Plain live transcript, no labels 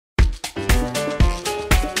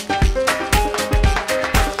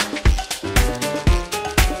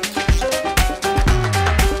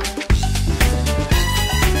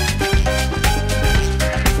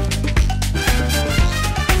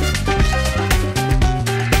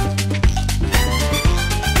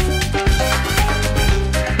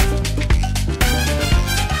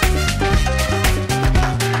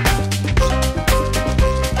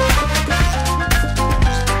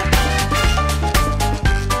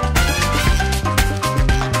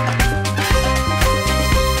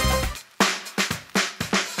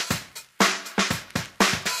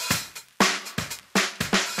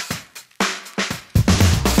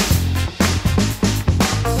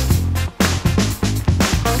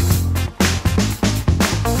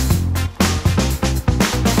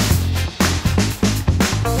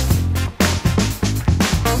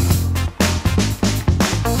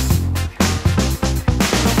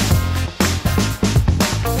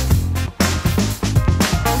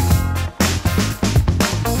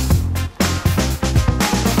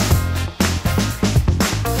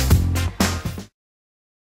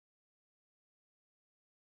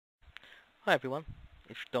Hi everyone,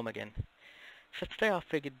 it's Dom again. So today I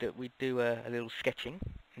figured that we'd do a little sketching.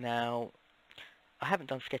 Now, I haven't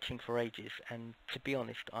done sketching for ages, and to be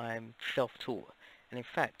honest, I'm self-taught. And in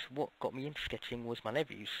fact, what got me into sketching was my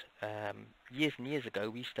nephews. Years and years ago,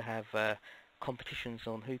 we used to have competitions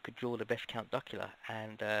on who could draw the best Count Duckula,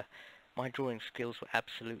 and my drawing skills were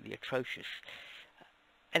absolutely atrocious.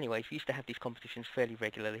 Anyways, we used to have these competitions fairly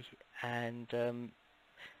regularly, and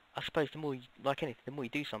I suppose the more, like anything, the more you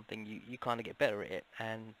do something, you kind of get better at it.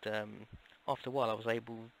 And after a while, I was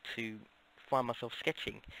able to find myself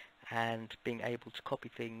sketching and being able to copy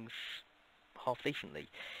things half decently.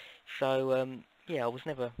 So yeah, I was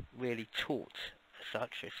never really taught as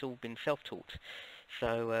such. It's all been self-taught.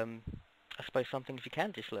 So I suppose some things you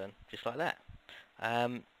can just learn, just like that.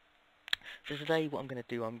 Um, so today, what I'm going to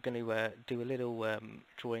do, I'm going to do a little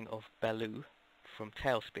drawing of Baloo from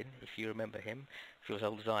Tailspin, if you remember him, if you're as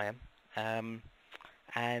old as I am.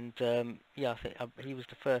 Yeah, I think he was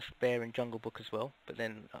the first bear in Jungle Book as well, but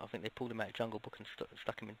then I think they pulled him out of Jungle Book and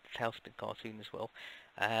stuck him in Tailspin cartoon as well.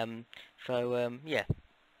 Yeah,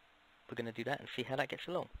 we're going to do that and see how that gets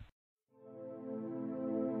along.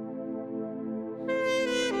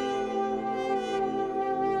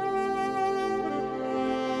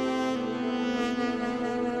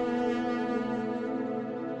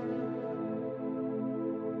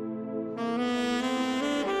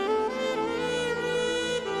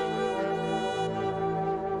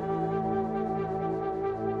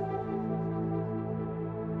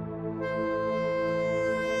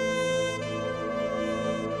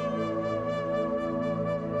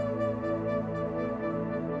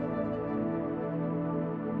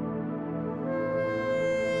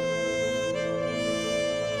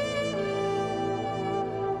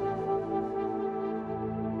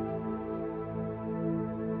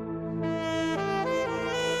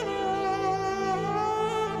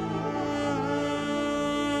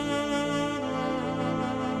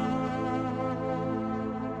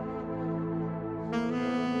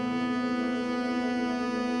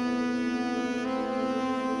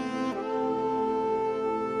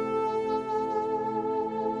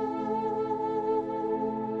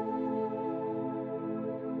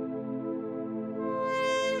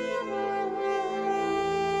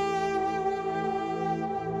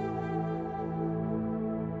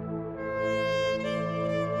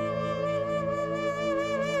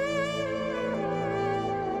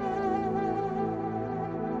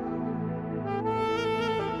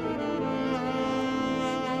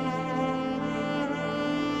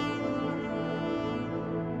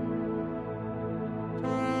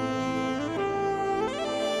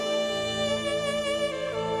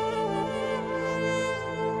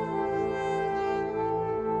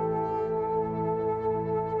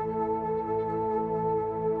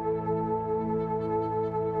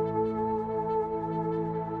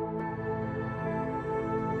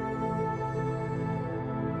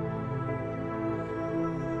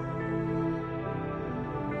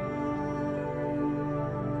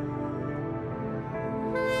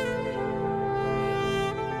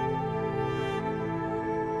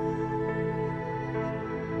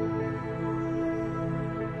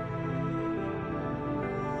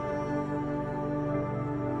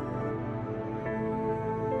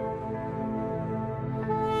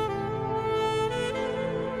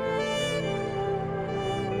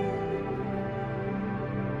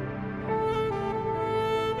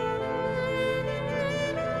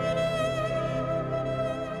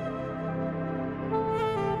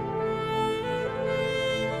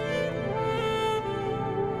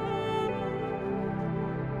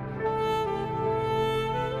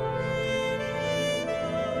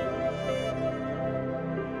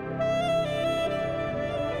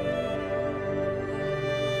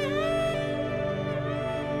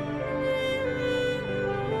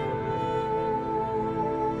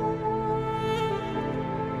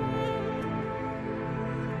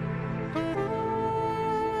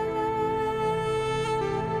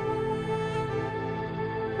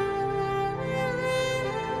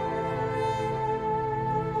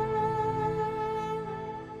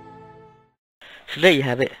 So there you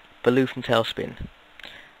have it, Baloo from Tailspin.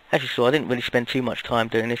 As you saw, I didn't really spend too much time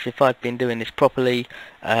doing this. If I'd been doing this properly,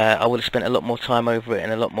 I would have spent a lot more time over it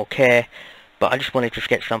and a lot more care. But I just wanted to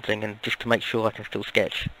sketch something and just to make sure I can still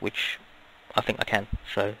sketch, which I think I can.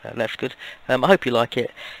 So that's good. I hope you like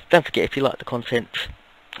it. Don't forget, if you like the content,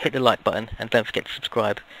 hit the like button and don't forget to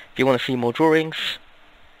subscribe. If you want to see more drawings,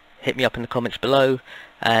 hit me up in the comments below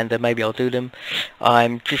and maybe I'll do them.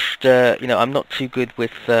 I'm just, I'm not too good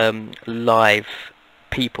with live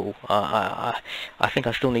people. I think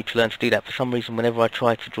I still need to learn to do that. For some reason, whenever I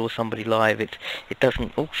try to draw somebody live, it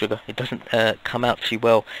doesn't. Oh, sugar! It doesn't come out too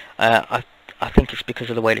well. I think it's because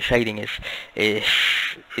of the way the shading is. It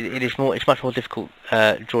is more. It's much more difficult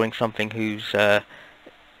drawing something who's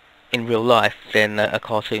in real life than a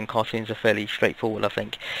cartoon. Cartoons are fairly straightforward, I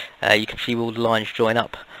think. You can see all the lines join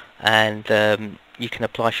up, and you can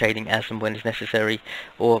apply shading as and when is necessary,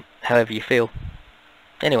 or however you feel.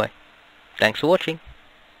 Anyway, thanks for watching.